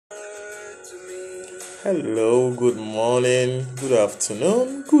Hello, good morning, good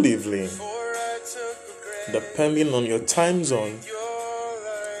afternoon, good evening. Depending on your time zone,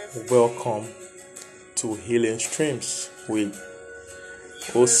 welcome to Healing Streams with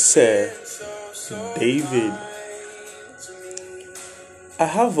Jose David. I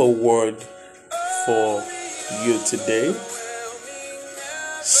have a word for you today,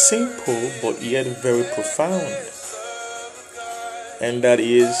 simple but yet very profound, and that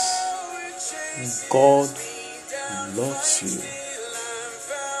is God loves you.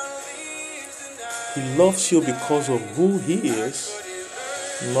 He loves you because of who He is,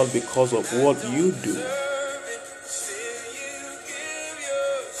 not because of what you do.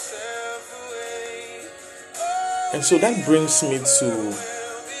 And so that brings me to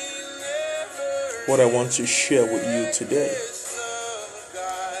what I want to share with you today.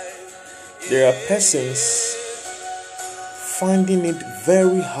 There are persons finding it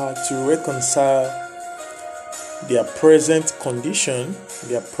very hard to reconcile their present condition,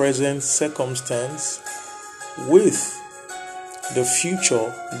 their present circumstance with the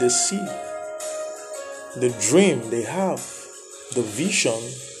future they see, the dream they have, the vision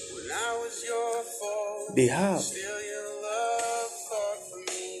they have.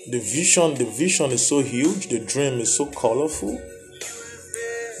 The vision is so huge, the dream is so colorful,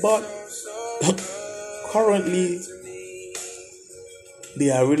 but currently they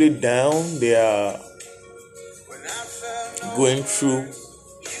are really down. They are going through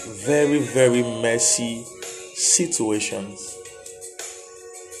very, very messy situations.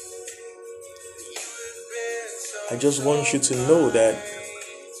 I just want you to know that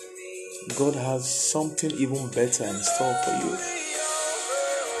God has something even better in store for you.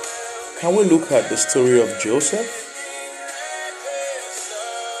 Can we look at the story of Joseph?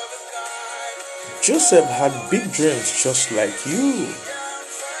 Joseph had big dreams just like you.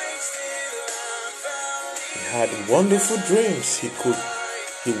 He had wonderful dreams. He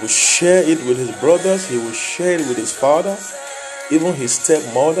would share it with his brothers. He would share it with his father, even his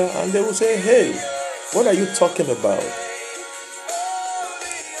stepmother, and they would say, "Hey, what are you talking about?"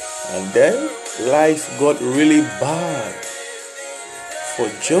 And then life got really bad for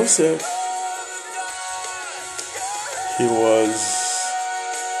Joseph. He was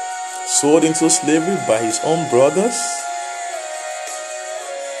sold into slavery by his own brothers.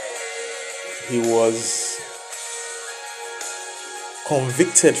 He was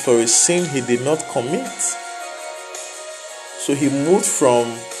convicted for a sin he did not commit. So he moved from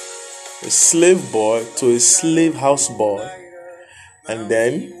a slave boy to a slave house boy, and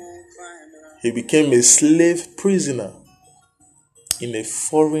then he became a slave prisoner in a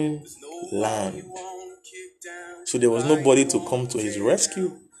foreign land. So there was nobody to come to his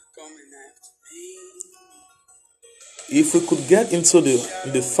rescue. If we could get into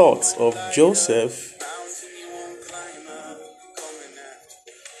the thoughts of Joseph,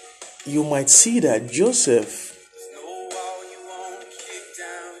 you might see that Joseph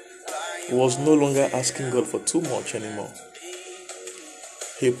was no longer asking God for too much anymore.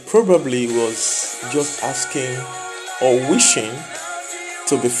 He probably was just asking or wishing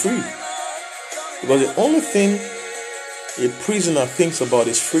to be free. Because the only thing a prisoner thinks about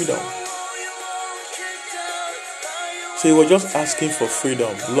is freedom. So he was just asking for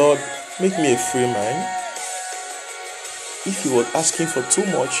freedom. Lord, make me a free man. If he was asking for too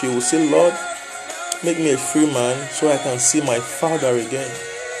much, he would say, Lord, make me a free man so I can see my father again.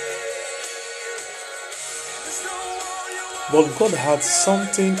 But God had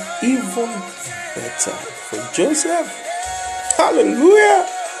something even better for Joseph. Hallelujah!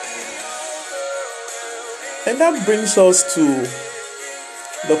 And that brings us to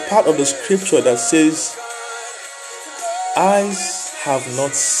the part of the scripture that says, eyes have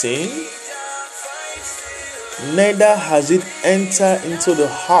not seen, neither has it entered into the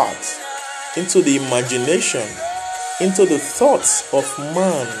heart, into the imagination, into the thoughts of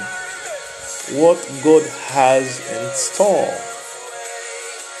man, what God has in store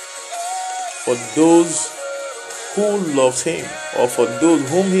for those who love Him, or for those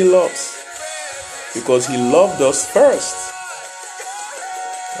whom He loves, because He loved us first.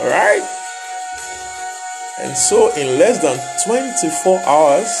 Alright? And so in less than 24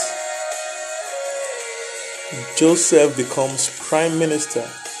 hours, Joseph becomes prime minister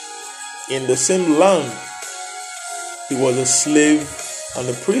in the same land he was a slave and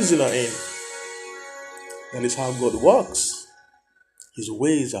a prisoner in. That is how God works. His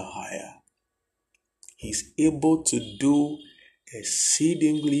ways are higher. He's able to do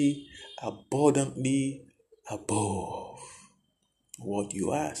exceedingly abundantly above what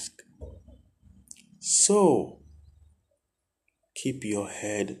you ask. So, keep your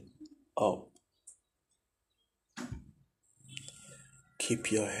head up.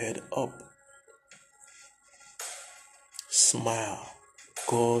 Keep your head up. Smile.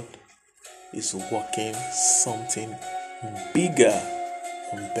 God is working something bigger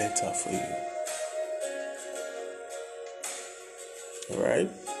and better for you. Alright?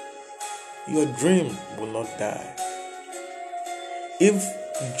 Your dream will not die. If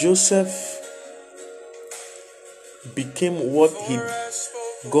Joseph became what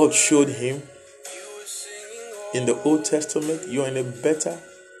God showed him in the Old Testament, you are in a better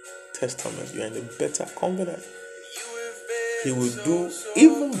testament. You are in a better covenant. He will do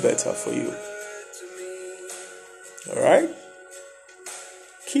even better for you. Alright?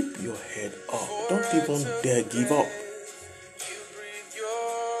 Keep your head up. Don't even dare give up.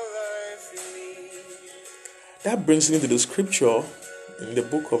 That brings me to the scripture in the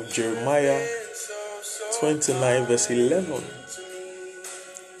book of Jeremiah 29 verse 11.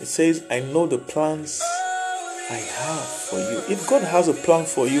 It says, I know the plans I have for you. If God has a plan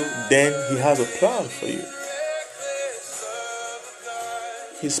for you, then He has a plan for you.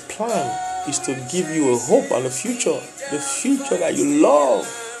 His plan is to give you a hope and a future. The future that you love.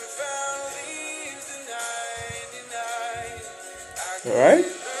 Alright?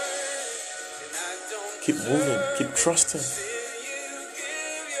 Keep moving. Keep trusting.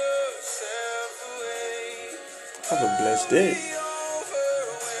 Have a blessed day.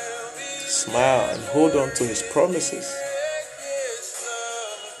 Smile and hold on to His promises.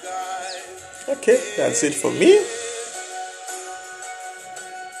 Okay, that's it for me.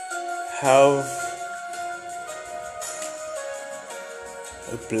 Have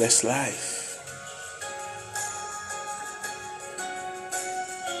a blessed life.